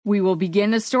We will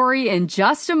begin the story in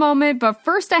just a moment, but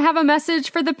first I have a message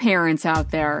for the parents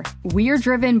out there. We are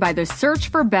driven by the search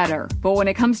for better, but when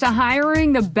it comes to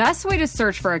hiring, the best way to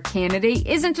search for a candidate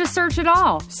isn't to search at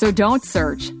all. So don't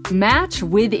search. Match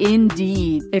with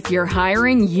Indeed. If you're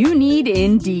hiring, you need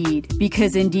Indeed,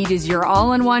 because Indeed is your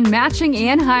all-in-one matching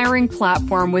and hiring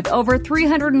platform with over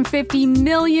 350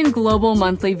 million global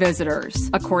monthly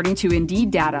visitors, according to Indeed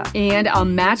data, and a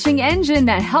matching engine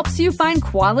that helps you find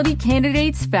quality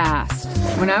candidates fast.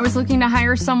 When I was looking to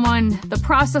hire someone, the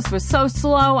process was so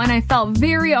slow and I felt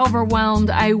very overwhelmed.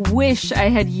 I wish I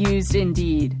had used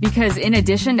Indeed, because in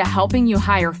addition to helping you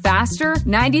hire faster,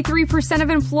 93% of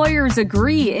employers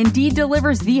agree Indeed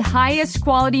delivers the highest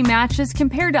quality matches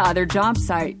compared to other job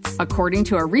sites, according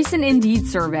to a recent Indeed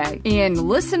survey. And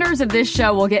listeners of this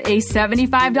show will get a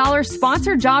 $75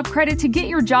 sponsored job credit to get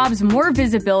your jobs more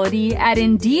visibility at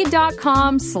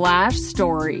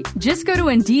Indeed.com/story. Just go to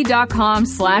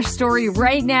Indeed.com/story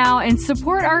right now and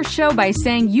support our show by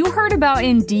saying you heard about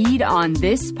Indeed on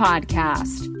this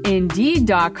podcast.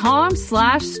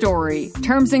 Indeed.com/story.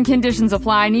 Terms and conditions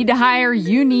apply. Need to hire?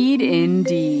 You need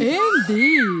Indeed.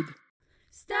 Indeed.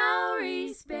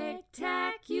 Story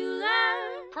Spectacular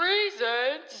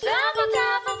Presents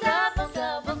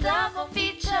double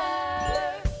feature.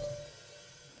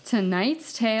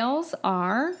 Tonight's tales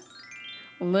are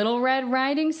Little Red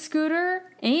Riding Scooter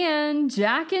and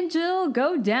Jack and Jill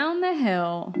Go Down the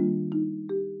Hill.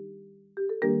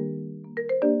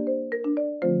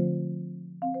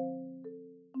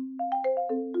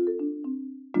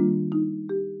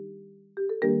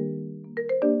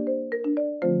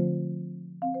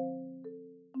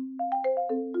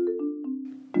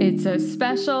 It's a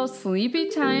special Sleepy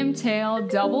Time Tale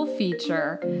double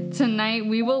feature. Tonight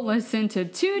we will listen to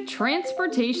 2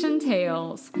 transportation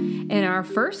tales. In our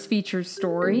first featured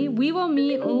story, we will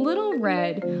meet Little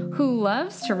Red, who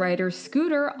loves to ride her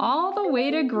scooter all the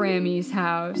way to Grammy's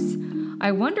house.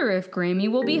 I wonder if Grammy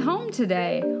will be home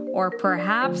today, or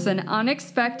perhaps an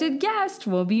unexpected guest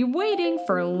will be waiting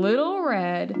for Little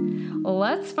Red.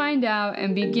 Let's find out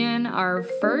and begin our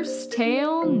first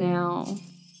tale now.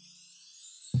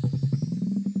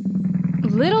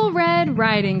 Little Red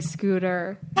Riding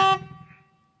Scooter.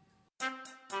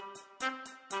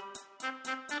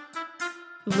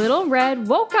 Little Red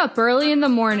woke up early in the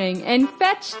morning and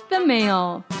fetched the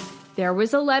mail. There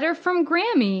was a letter from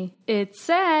Grammy. It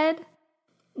said,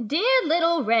 "Dear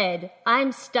Little Red,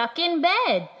 I'm stuck in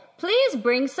bed. Please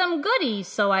bring some goodies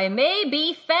so I may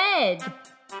be fed."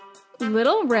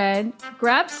 Little Red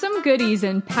grabbed some goodies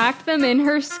and packed them in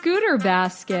her scooter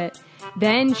basket.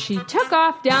 Then she took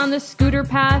off down the scooter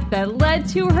path that led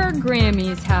to her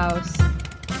Grammy's house.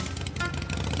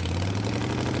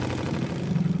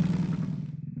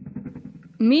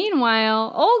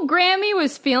 Meanwhile, old Grammy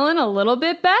was feeling a little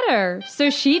bit better, so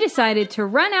she decided to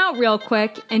run out real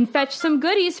quick and fetch some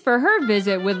goodies for her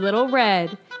visit with Little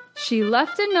Red. She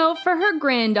left a note for her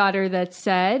granddaughter that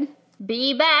said,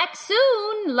 "Be back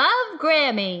soon, love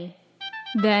Grammy."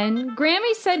 Then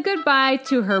Grammy said goodbye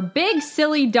to her big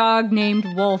silly dog named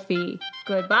Wolfie.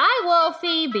 "Goodbye,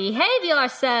 Wolfie. Behave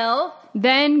yourself."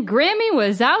 Then Grammy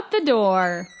was out the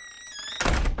door.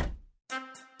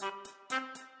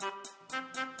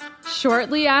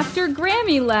 Shortly after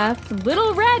Grammy left,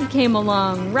 Little Red came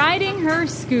along, riding her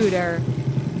scooter.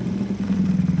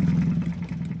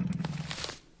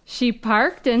 She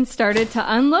parked and started to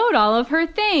unload all of her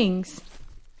things.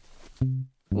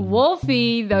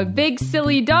 Wolfie, the big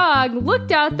silly dog,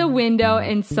 looked out the window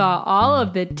and saw all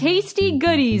of the tasty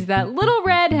goodies that Little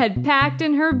Red had packed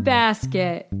in her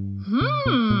basket.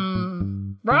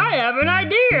 I have an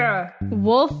idea.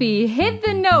 Wolfie hid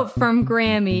the note from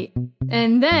Grammy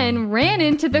and then ran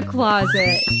into the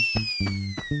closet.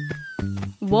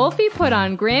 Wolfie put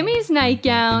on Grammy's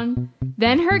nightgown,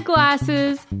 then her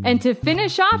glasses, and to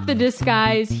finish off the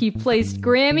disguise, he placed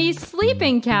Grammy's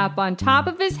sleeping cap on top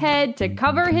of his head to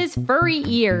cover his furry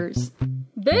ears.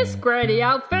 This granny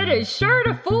outfit is sure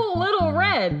to fool Little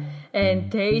Red,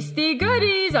 and tasty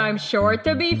goodies I'm sure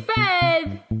to be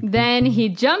fed. Then he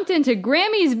jumped into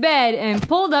Grammy's bed and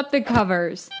pulled up the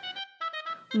covers.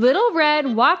 Little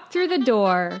Red walked through the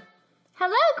door.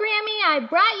 "Hello, Grammy. I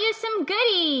brought you some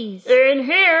goodies." In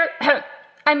here.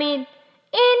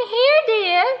 In here,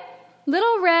 dear."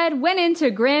 Little Red went into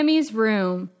Grammy's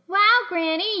room. "Wow,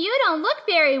 Granny, you don't look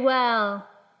very well."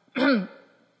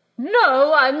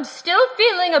 No, I'm still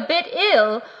feeling a bit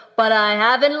ill, but I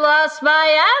haven't lost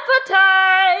my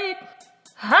appetite.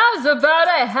 How's about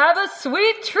I have a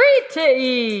sweet treat to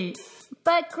eat?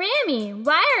 But Grammy,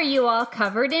 why are you all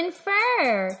covered in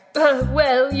fur?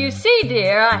 Well, you see,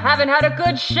 dear, I haven't had a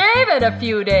good shave in a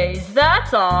few days,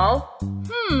 that's all.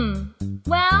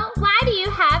 Well, why do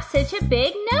you have such a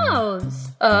big nose?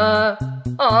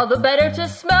 All the better to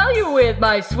smell you with,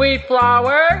 my sweet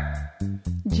flower.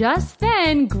 Just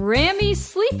then, Grammy's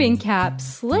sleeping cap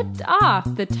slipped off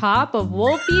the top of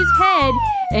Wolfie's head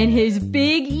and his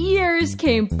big ears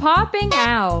came popping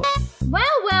out.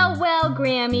 Well,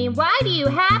 Grammy, why do you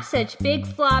have such big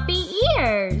floppy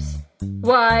ears?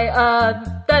 Why,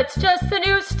 that's just the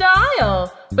new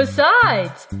style.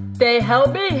 Besides, they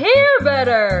help me hear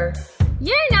better.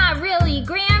 You're not really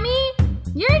Grammy.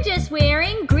 You're just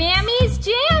wearing Grammy's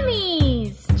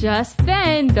jammies. Just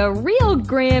then, the real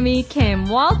Grammy came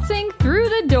waltzing through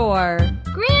the door.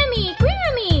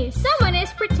 Grammy, someone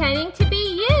is pretending to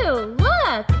be you.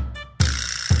 Look.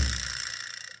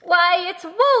 Why, it's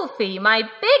Wolfie, my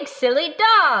big silly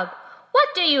dog. What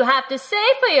do you have to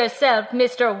say for yourself,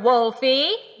 Mr. Wolfie?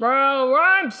 Well,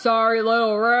 I'm sorry,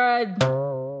 Little Red.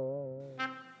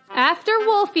 After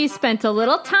Wolfie spent a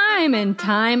little time in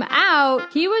time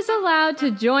out, he was allowed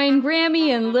to join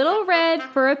Grammy and Little Red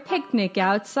for a picnic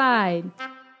outside.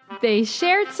 They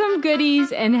shared some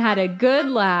goodies and had a good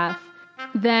laugh.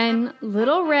 Then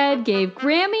Little Red gave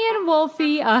Grammy and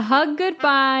Wolfie a hug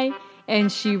goodbye,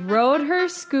 and she rode her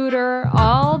scooter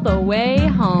all the way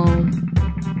home.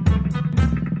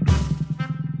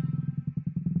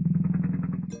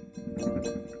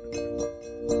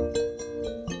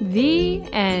 The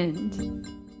end.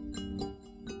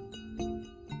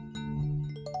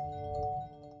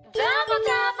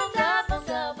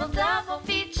 Double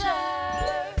feature.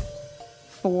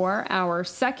 For our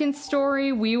second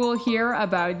story, we will hear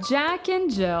about Jack and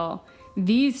Jill.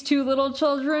 These two little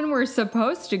children were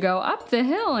supposed to go up the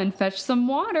hill and fetch some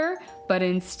water, but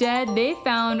instead they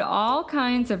found all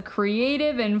kinds of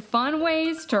creative and fun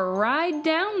ways to ride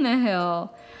down the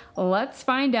hill. Let's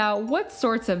find out what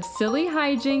sorts of silly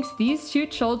hijinks these two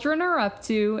children are up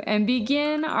to and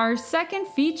begin our second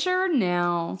feature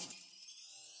now.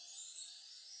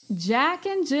 Jack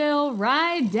and Jill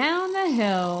ride down the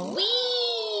hill. Whee!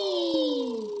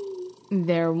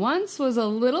 There once was a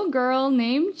little girl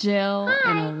named Jill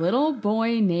and a little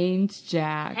boy named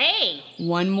Jack. Hey!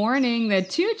 One morning, the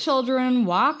two children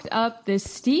walked up the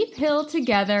steep hill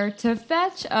together to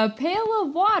fetch a pail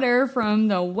of water from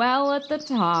the well at the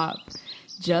top.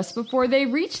 Just before they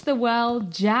reached the well,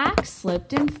 Jack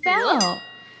slipped and fell.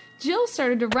 Jill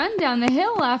started to run down the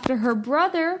hill after her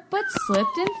brother, but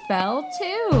slipped and fell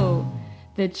too.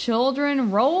 The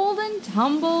children rolled and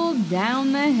tumbled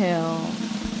down the hill.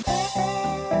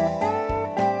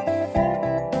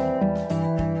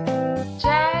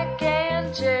 Jack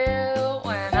and Jill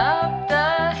went up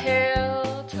the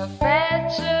hill to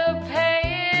fetch a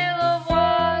pail of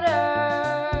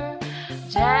water.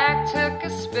 Jack took a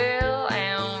spill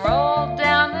and rolled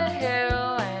down the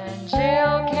hill, and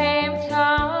Jill came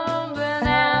tumbling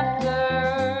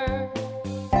after.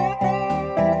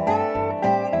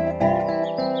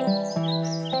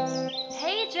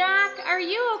 Hey, Jack, are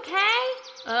you okay?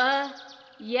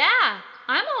 Yeah,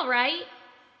 I'm all right.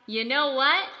 You know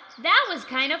what? That was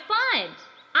kind of fun.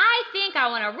 I think I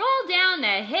want to roll down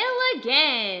the hill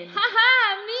again.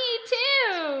 Me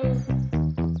too.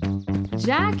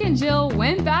 Jack and Jill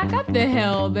went back up the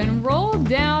hill, then rolled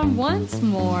down once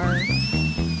more.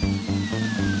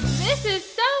 This is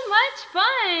so much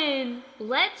fun.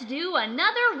 Let's do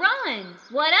another run.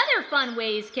 What other fun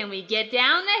ways can we get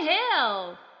down the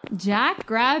hill? Jack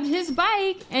grabbed his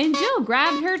bike and Jill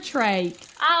grabbed her trike.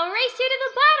 I'll race you to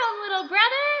the bottom, little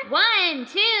brother. 1,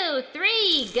 2,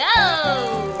 3, go!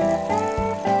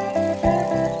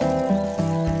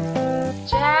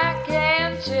 Jack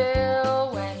and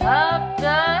Jill went up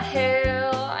the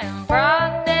hill and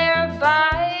brought their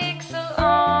bikes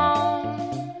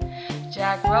along.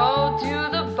 Jack rode to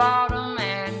the bottom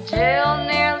and Jill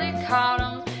nearly caught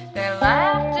him. They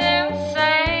laughed and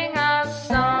sang a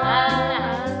song.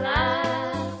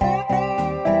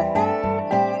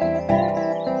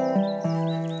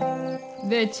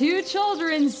 The two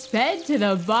children sped to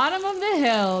the bottom of the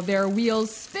hill, their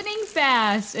wheels spinning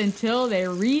fast until they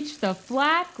reached the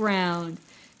flat ground.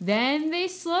 Then they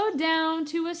slowed down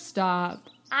to a stop.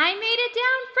 I made it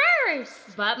down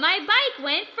first, but my bike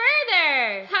went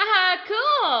further. Haha,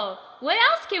 cool. What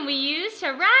else can we use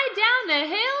to ride down the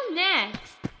hill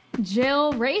next?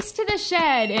 Jill raced to the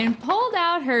shed and pulled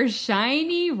out her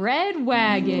shiny red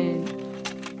wagon.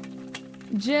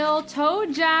 Jill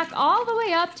towed Jack all the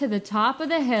way up to the top of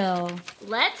the hill.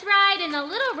 Let's ride in the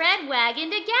little red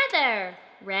wagon together.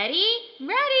 Ready?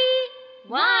 Ready?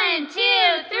 1, 2,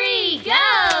 3, go!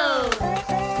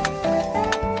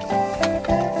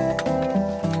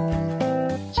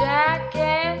 Jack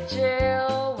and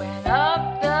Jill went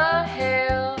up the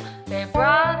hill. They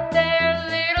brought their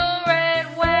little red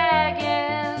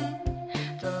wagon.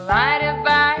 Delighted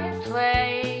by its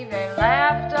play, they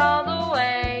laughed all the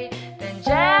way. Then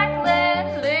Jack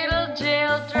let little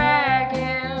Jill drag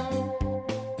him.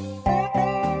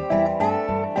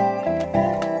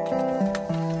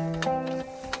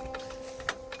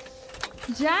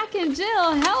 Jack and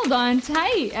Jill held on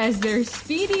tight as their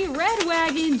speedy red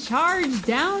wagon charged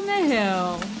down the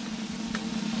hill.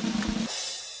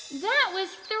 That was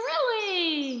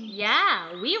thrilling!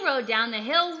 Yeah, we rode down the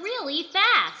hill really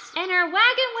fast, and our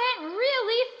wagon went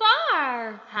really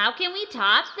far. How can we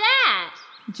top that?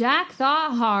 Jack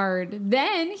thought hard.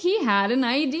 Then he had an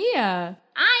idea.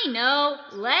 I know!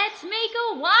 Let's make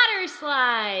a water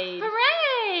slide!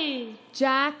 Hooray!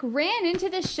 Jack ran into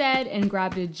the shed and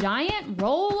grabbed a giant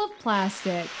roll of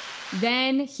plastic.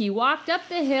 Then he walked up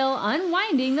the hill,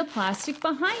 unwinding the plastic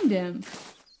behind him.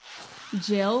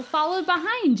 Jill followed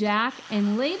behind Jack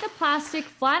and laid the plastic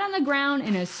flat on the ground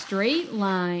in a straight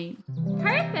line.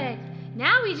 Perfect!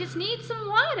 Now we just need some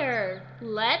water.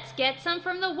 Let's get some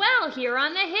from the well here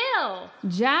on the hill.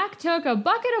 Jack took a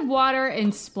bucket of water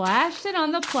and splashed it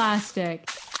on the plastic.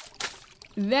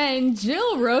 Then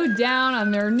Jill rode down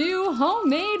on their new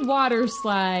homemade water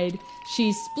slide.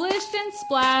 She splished and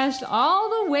splashed all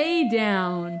the way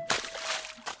down.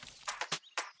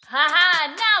 Haha,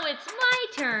 now it's my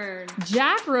turn.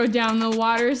 Jack rode down the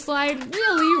water slide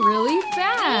really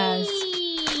fast.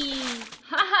 Whee!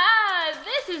 Haha,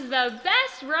 this is the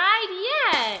best ride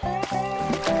yet.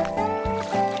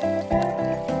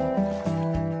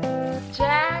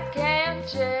 Jack and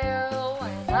Jill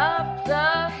went up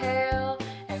the hill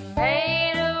and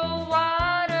made a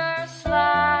water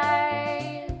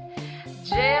slide.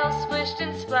 Jill splished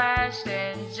and splashed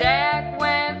and Jack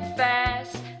went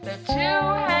fast. The two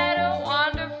had a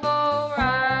wonderful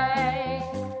ride.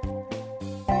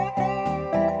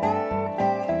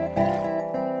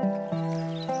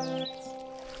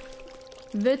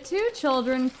 The two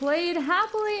children played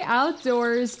happily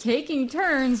outdoors, taking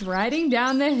turns riding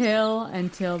down the hill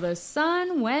until the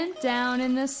sun went down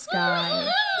in the sky.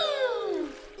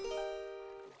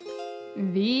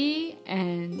 The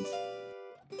end.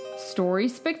 Story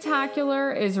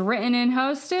Spectacular is written and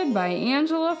hosted by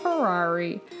Angela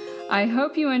Ferrari. I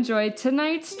hope you enjoyed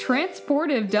tonight's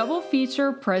transportive double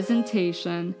feature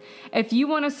presentation. If you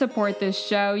want to support this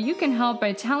show, you can help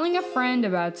by telling a friend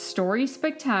about Story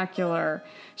Spectacular.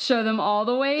 Show them all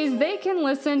the ways they can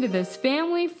listen to this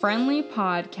family-friendly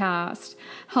podcast.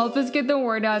 Help us get the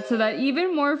word out so that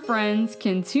even more friends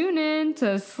can tune in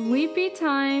to Sleepy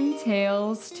Time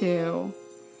Tales too.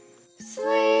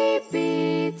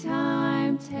 Sleepy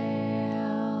Time Tales.